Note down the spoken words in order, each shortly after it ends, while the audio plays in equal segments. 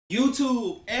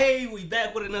YouTube, hey, we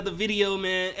back with another video,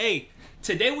 man. Hey,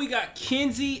 today we got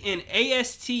Kenzie and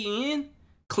ASTN,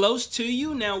 Close to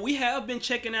You. Now, we have been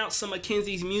checking out some of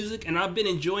Kenzie's music, and I've been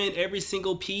enjoying every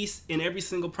single piece and every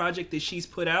single project that she's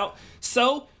put out.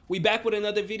 So, we back with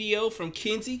another video from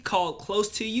Kenzie called Close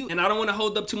to You, and I don't want to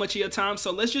hold up too much of your time,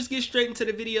 so let's just get straight into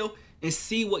the video and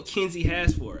see what Kenzie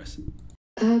has for us.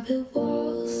 I built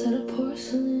walls out of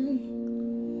porcelain,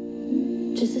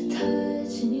 just a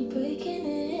touch and you breaking in.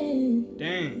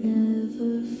 Dang.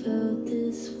 Never felt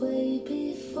this way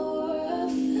before. I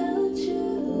felt your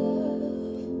love.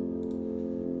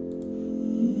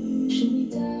 Shoot me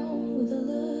down with a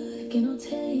look and I'll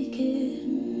take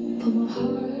it. Put my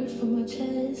heart from my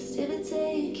chest if it's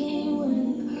aching.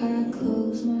 When I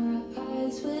close my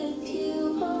eyes with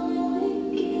you, I'm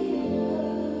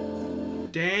waking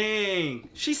up. Dang.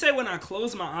 She said when I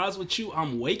close my eyes with you,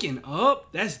 I'm waking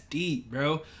up? That's deep,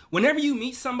 bro. Whenever you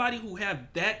meet somebody who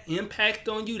have that impact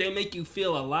on you, they make you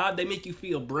feel alive, they make you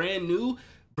feel brand new.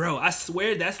 Bro, I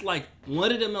swear that's like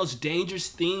one of the most dangerous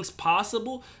things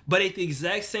possible. But at the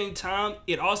exact same time,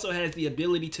 it also has the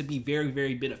ability to be very,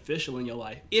 very beneficial in your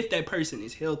life if that person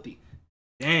is healthy.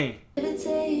 Dang. It's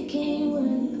aching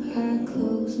when I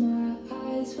close my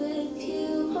eyes with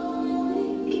you,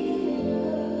 I'm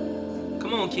waking up.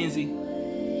 Come on, Kenzie.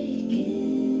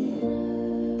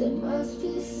 There must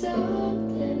be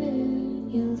something in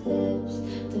your lips.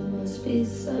 There must be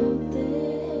something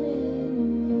in the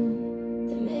moon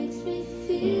that makes me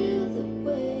feel the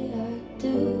way I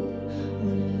do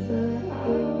whenever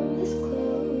I'm this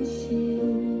close to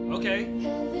you. Okay.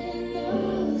 Heaven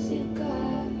knows you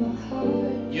got my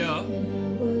heart. Yeah. And I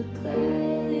would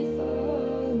gladly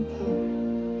fall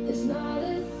apart. There's not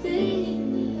a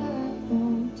thing that I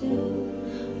won't do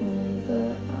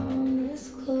whenever I'm this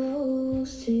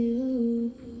close to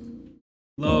you.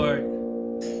 Lord.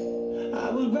 I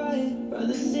would run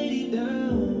the city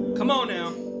down. Come on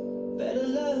now. Better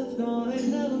love, no, I've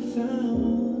never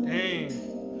found. Dang.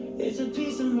 It's a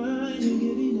peace of mind you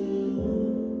give me now.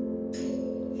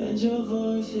 And your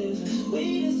voice is the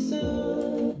sweetest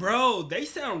sound. Bro, they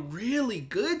sound really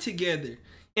good together.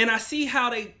 And I see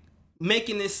how they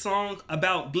making this song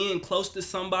about being close to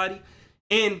somebody.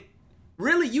 And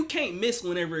really, you can't miss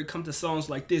whenever it comes to songs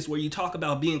like this where you talk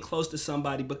about being close to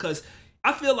somebody, because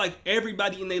I feel like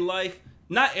everybody in their life,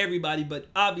 not everybody, but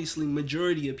obviously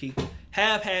majority of people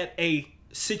have had a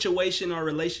situation or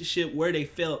relationship where they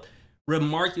felt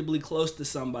remarkably close to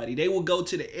somebody. They will go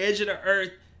to the edge of the earth,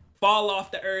 fall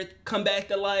off the earth, come back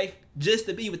to life just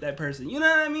to be with that person. You know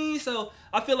what I mean? So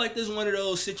I feel like this is one of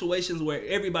those situations where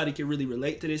everybody can really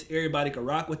relate to this. Everybody can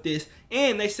rock with this.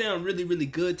 And they sound really, really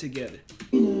good together.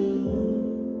 Peace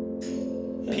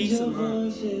of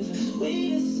mind.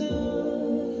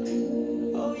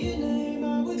 Oh, your name,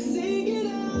 I would sing it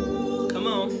out. Come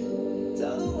on.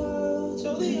 Tell the world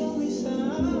you're the only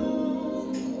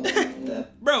sound.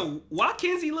 Bro, why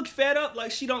Kenzie look fed up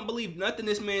like she don't believe nothing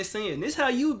this man's saying? This how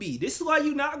you be. This is why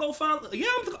you not gonna find... Yeah,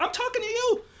 I'm talking to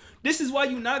you. This is why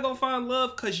you not gonna find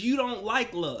love, because you don't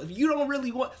like love. You don't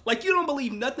really want... Like, you don't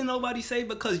believe nothing nobody say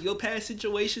because your past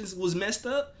situations was messed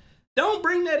up. Don't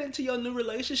bring that into your new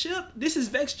relationship. This is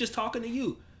Vex just talking to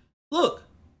you. Look,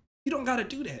 you don't gotta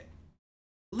do that.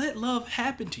 Let love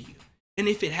happen to you. And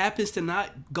if it happens to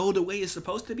not go the way it's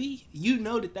supposed to be, you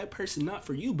know that that person not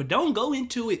for you. But don't go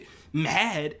into it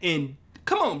mad and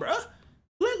come on, bro.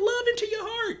 Let love into your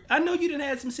heart. I know you done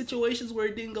had some situations where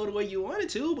it didn't go the way you wanted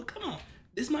to, but come on.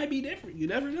 This might be different. You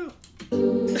never know.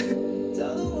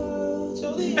 Tell the world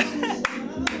you're the only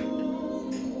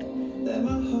sound that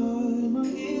my heart and my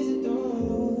ears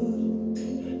adore.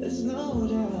 There's no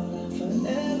doubt I'm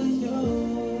forever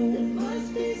yours. There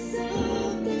must be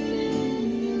something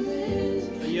in your lips.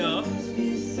 Yeah. There must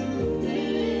be something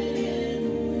in the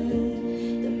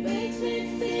wind that makes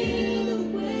me feel the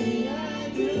way I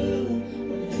do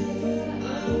whenever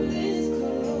I'm this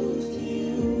close to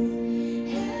you.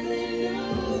 Heaven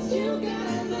knows you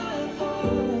got my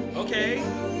heart. Okay. I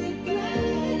would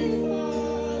gladly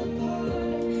fall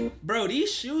apart. Bro,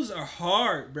 these shoes are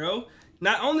hard, bro.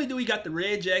 Not only do he got the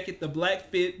red jacket, the black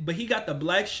fit, but he got the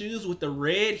black shoes with the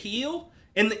red heel.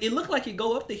 And it looked like it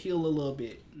go up the heel a little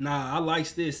bit. Nah, I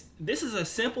likes this. This is a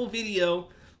simple video.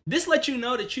 This lets you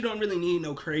know that you don't really need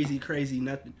no crazy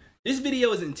nothing. This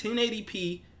video is in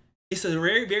 1080p. It's a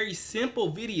very, very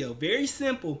simple video. Very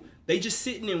simple. They just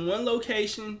sitting in one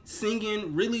location,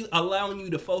 singing, really allowing you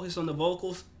to focus on the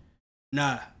vocals.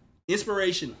 Nah,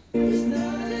 inspirational. There's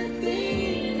not a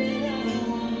thing that I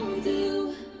won't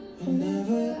do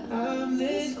whenever I'm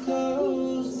this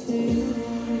close to you.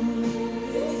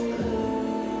 This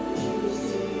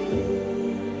close to you.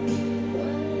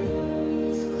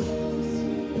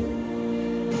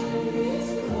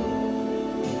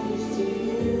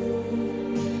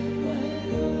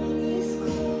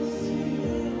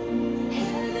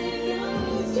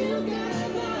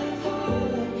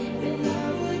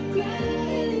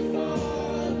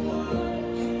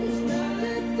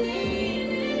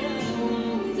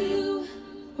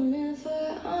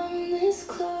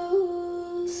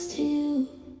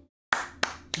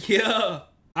 Yeah.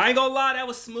 I ain't gonna lie, that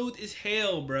was smooth as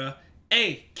hell, bruh.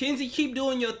 Hey, Kenzie, keep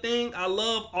doing your thing. I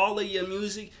love all of your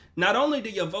music. Not only do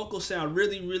your vocals sound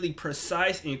really, really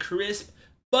precise and crisp,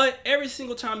 but every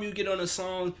single time you get on a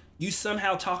song, you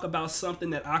somehow talk about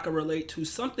something that I can relate to,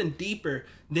 something deeper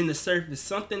than the surface,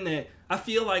 something that I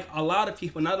feel like a lot of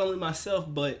people, not only myself,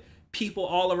 but people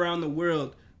all around the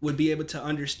world would be able to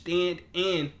understand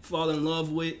and fall in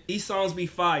love with. These songs be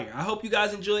fire. I hope you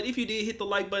guys enjoyed. If you did, hit the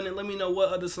like button and let me know what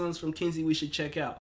other songs from Kenzie we should check out.